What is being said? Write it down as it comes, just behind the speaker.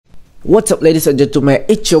What's up, ladies and gentlemen,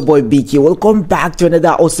 it's your boy BK. Welcome back to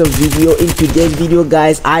another awesome video. In today's video,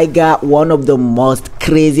 guys, I got one of the most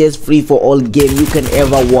craziest free-for-all game you can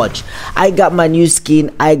ever watch. I got my new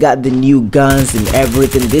skin, I got the new guns and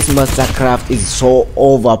everything. This mastercraft is so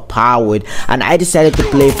overpowered and I decided to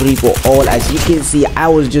play free-for-all. As you can see, I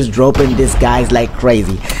was just dropping these guys like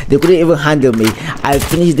crazy. They couldn't even handle me. I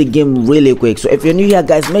finished the game really quick. So if you're new here,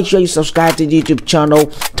 guys, make sure you subscribe to the YouTube channel,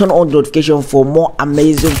 turn on notification for more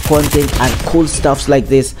amazing content and cool stuffs like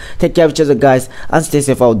this. Take care of each other, guys, and stay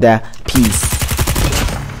safe out there. Peace.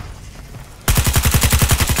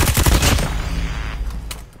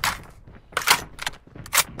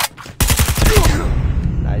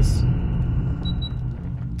 Nice.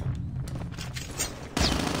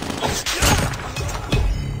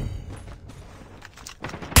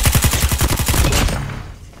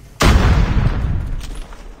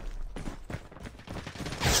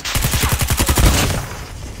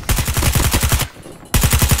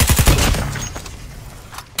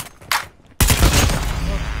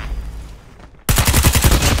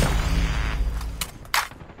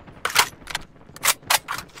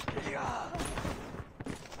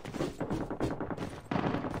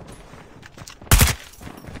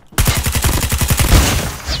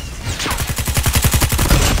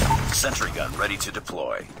 Sentry gun ready to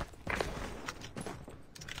deploy.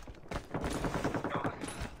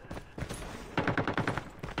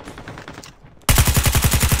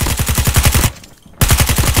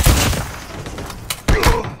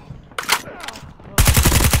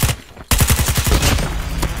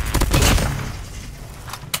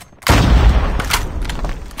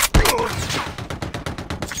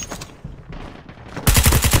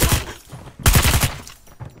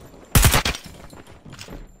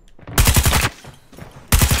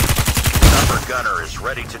 Gunner is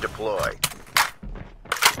ready to deploy.